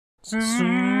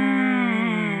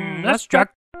SNESdrunk.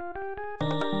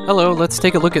 Hello, let's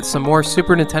take a look at some more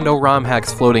Super Nintendo ROM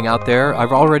hacks floating out there.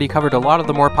 I've already covered a lot of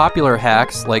the more popular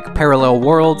hacks, like Parallel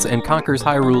Worlds and Conker's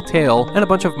Hyrule Tale, and a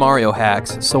bunch of Mario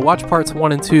hacks, so watch parts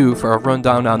 1 and 2 for a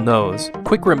rundown on those.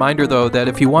 Quick reminder though that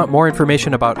if you want more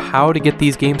information about how to get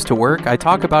these games to work, I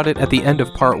talk about it at the end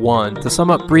of part 1. To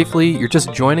sum up briefly, you're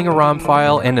just joining a ROM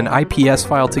file and an IPS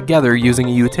file together using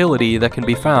a utility that can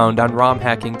be found on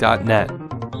ROMhacking.net.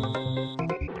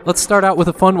 Let's start out with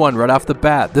a fun one right off the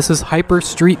bat. This is Hyper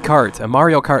Street Kart, a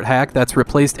Mario Kart hack that's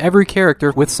replaced every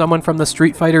character with someone from the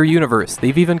Street Fighter universe.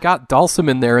 They've even got Dhalsim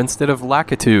in there instead of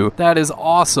Lakitu. That is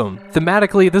awesome.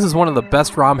 Thematically, this is one of the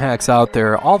best ROM hacks out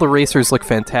there. All the racers look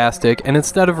fantastic, and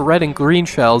instead of red and green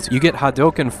shells, you get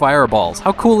Hadoken fireballs.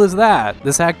 How cool is that?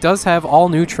 This hack does have all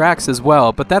new tracks as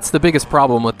well, but that's the biggest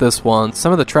problem with this one.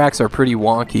 Some of the tracks are pretty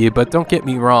wonky, but don't get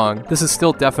me wrong, this is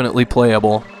still definitely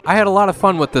playable. I had a lot of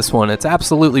fun with this one. It's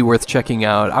absolutely worth checking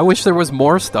out. I wish there was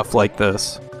more stuff like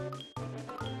this.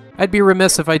 I'd be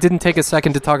remiss if I didn't take a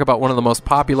second to talk about one of the most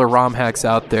popular ROM hacks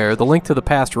out there, the Link to the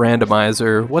Past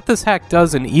Randomizer. What this hack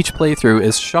does in each playthrough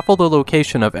is shuffle the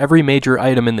location of every major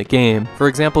item in the game. For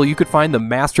example, you could find the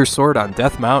Master Sword on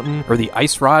Death Mountain, or the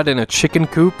Ice Rod in a chicken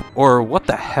coop, or what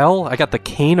the hell, I got the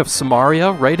Cane of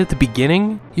Samaria right at the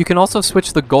beginning? You can also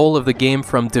switch the goal of the game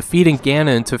from defeating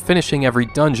Ganon to finishing every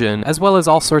dungeon, as well as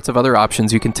all sorts of other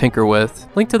options you can tinker with.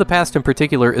 Link to the Past in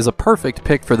particular is a perfect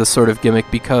pick for this sort of gimmick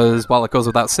because, while it goes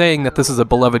without saying that this is a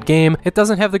beloved game, it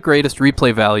doesn't have the greatest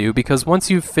replay value because once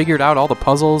you've figured out all the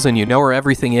puzzles and you know where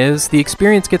everything is, the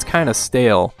experience gets kinda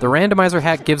stale. The Randomizer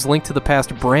hack gives Link to the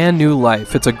Past brand new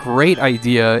life. It's a great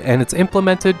idea, and it's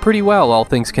implemented pretty well, all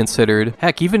things considered.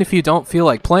 Heck, even if you don't feel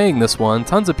like playing this one,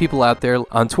 tons of people out there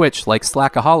on Twitch, like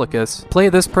Slackaholicus, play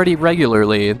this pretty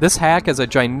regularly. This hack has a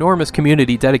ginormous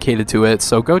community dedicated to it,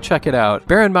 so go check it out.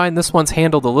 Bear in mind this one's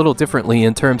handled a little differently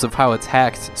in terms of how it's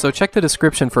hacked, so check the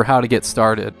description for how to get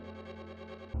started.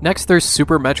 Next, there's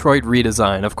Super Metroid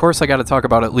Redesign. Of course, I gotta talk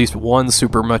about at least one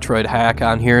Super Metroid hack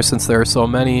on here since there are so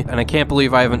many, and I can't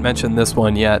believe I haven't mentioned this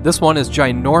one yet. This one is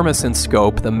ginormous in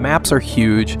scope, the maps are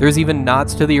huge, there's even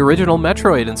nods to the original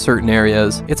Metroid in certain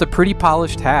areas. It's a pretty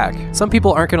polished hack. Some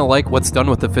people aren't gonna like what's done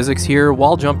with the physics here.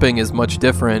 Wall jumping is much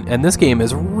different, and this game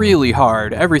is really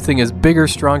hard. Everything is bigger,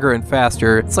 stronger, and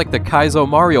faster. It's like the Kaizo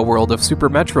Mario world of Super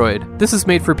Metroid. This is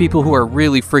made for people who are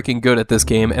really freaking good at this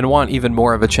game and want even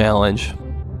more of a challenge.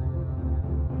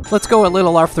 Let's go a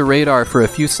little off the radar for a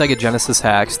few Sega Genesis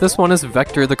hacks. This one is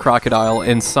Vector the Crocodile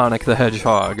in Sonic the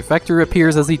Hedgehog. Vector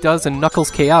appears as he does in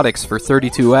Knuckles Chaotix for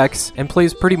 32X, and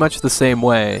plays pretty much the same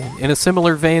way. In a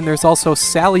similar vein, there's also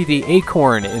Sally the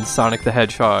Acorn in Sonic the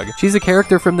Hedgehog. She's a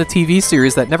character from the TV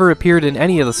series that never appeared in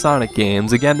any of the Sonic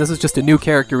games. Again, this is just a new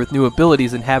character with new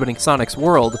abilities inhabiting Sonic's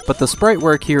world, but the sprite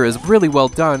work here is really well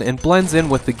done and blends in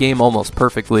with the game almost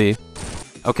perfectly.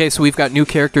 Okay, so we've got new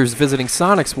characters visiting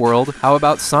Sonic's world. How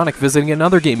about Sonic visiting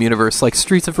another game universe like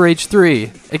Streets of Rage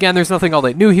 3? Again, there's nothing all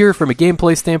that new here from a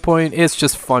gameplay standpoint. It's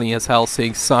just funny as hell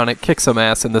seeing Sonic kick some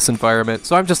ass in this environment,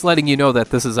 so I'm just letting you know that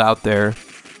this is out there.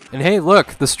 And hey,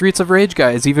 look, the Streets of Rage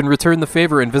guys even return the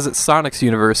favor and visit Sonic's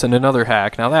universe in another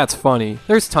hack. Now that's funny.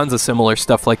 There's tons of similar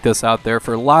stuff like this out there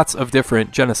for lots of different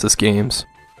Genesis games.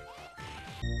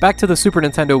 Back to the Super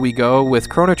Nintendo we go with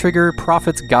Chrono Trigger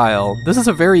Prophet's Guile. This is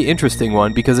a very interesting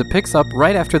one because it picks up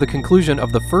right after the conclusion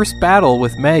of the first battle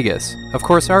with Magus. Of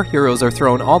course, our heroes are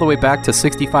thrown all the way back to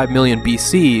 65 million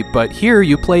BC, but here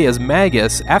you play as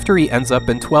Magus after he ends up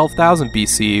in 12,000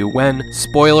 BC when,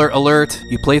 spoiler alert,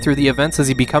 you play through the events as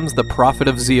he becomes the Prophet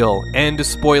of Zeal. And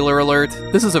spoiler alert,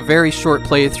 this is a very short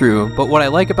playthrough, but what I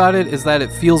like about it is that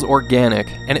it feels organic,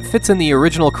 and it fits in the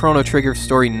original Chrono Trigger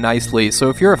story nicely, so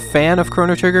if you're a fan of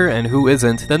Chrono Trigger, and who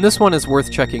isn't, then this one is worth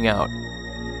checking out.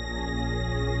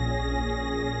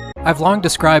 I've long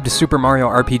described Super Mario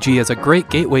RPG as a great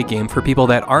gateway game for people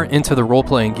that aren't into the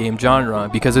role-playing game genre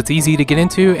because it's easy to get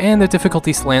into and the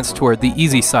difficulty slants toward the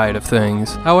easy side of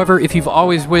things. However, if you've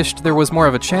always wished there was more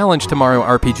of a challenge to Mario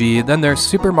RPG, then there's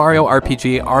Super Mario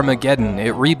RPG Armageddon.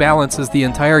 It rebalances the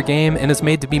entire game and is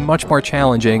made to be much more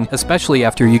challenging, especially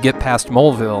after you get past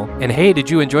Moleville. And hey, did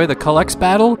you enjoy the Collects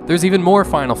battle? There's even more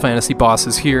Final Fantasy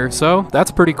bosses here, so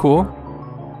that's pretty cool.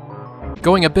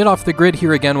 Going a bit off the grid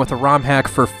here again with a ROM hack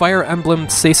for Fire Emblem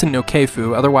Seisen no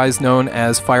Keifu, otherwise known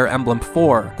as Fire Emblem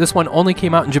 4. This one only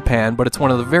came out in Japan, but it's one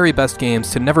of the very best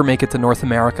games to never make it to North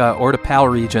America or to PAL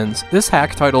regions. This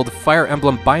hack, titled Fire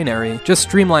Emblem Binary, just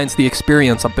streamlines the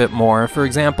experience a bit more. For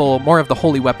example, more of the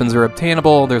holy weapons are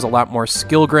obtainable, there's a lot more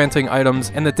skill-granting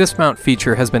items, and the dismount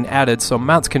feature has been added so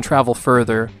mounts can travel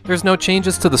further. There's no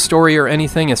changes to the story or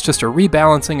anything, it's just a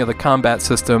rebalancing of the combat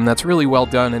system that's really well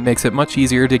done and makes it much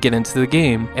easier to get into the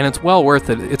game, and it's well worth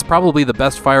it. It's probably the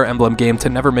best Fire Emblem game to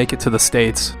never make it to the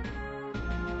States.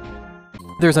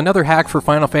 There's another hack for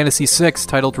Final Fantasy VI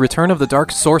titled Return of the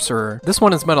Dark Sorcerer. This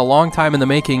one has been a long time in the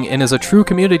making and is a true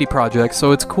community project,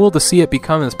 so it's cool to see it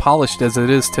become as polished as it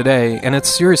is today, and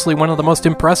it's seriously one of the most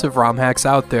impressive ROM hacks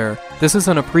out there. This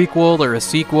isn't a prequel or a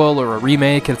sequel or a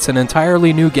remake, it's an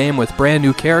entirely new game with brand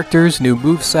new characters, new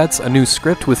movesets, a new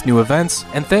script with new events,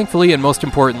 and thankfully and most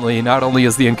importantly, not only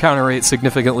is the encounter rate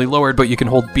significantly lowered, but you can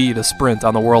hold B to sprint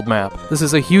on the world map. This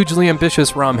is a hugely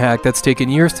ambitious ROM hack that's taken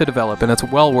years to develop, and it's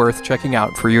well worth checking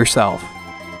out for yourself.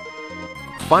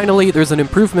 Finally, there's an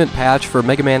improvement patch for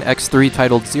Mega Man X3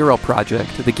 titled Zero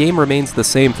Project. The game remains the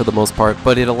same for the most part,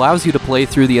 but it allows you to play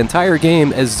through the entire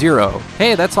game as Zero.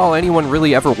 Hey, that's all anyone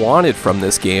really ever wanted from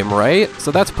this game, right?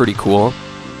 So that's pretty cool.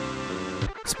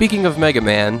 Speaking of Mega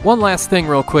Man, one last thing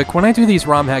real quick, when I do these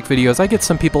ROM hack videos, I get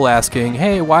some people asking,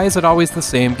 hey, why is it always the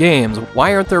same games?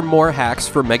 Why aren't there more hacks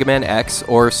for Mega Man X,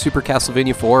 or Super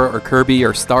Castlevania 4, or Kirby,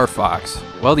 or Star Fox?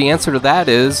 Well, the answer to that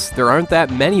is, there aren't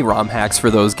that many ROM hacks for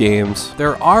those games.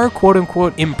 There are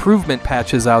quote-unquote improvement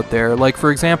patches out there, like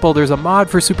for example, there's a mod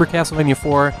for Super Castlevania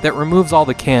 4 that removes all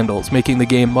the candles, making the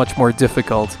game much more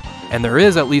difficult. And there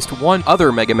is at least one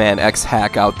other Mega Man X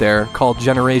hack out there called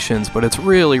Generations, but it's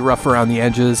really rough around the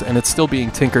edges and it's still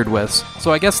being tinkered with.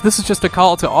 So I guess this is just a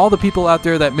call to all the people out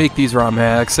there that make these ROM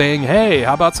hacks saying, hey,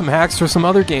 how about some hacks for some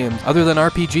other games other than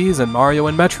RPGs and Mario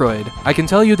and Metroid? I can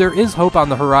tell you there is hope on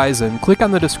the horizon. Click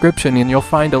on the description and you'll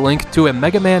find a link to a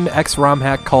Mega Man X ROM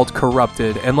hack called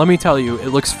Corrupted, and let me tell you, it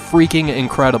looks freaking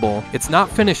incredible. It's not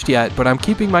finished yet, but I'm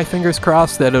keeping my fingers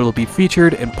crossed that it'll be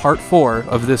featured in part 4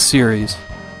 of this series.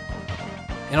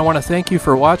 And I want to thank you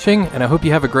for watching, and I hope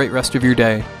you have a great rest of your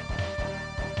day.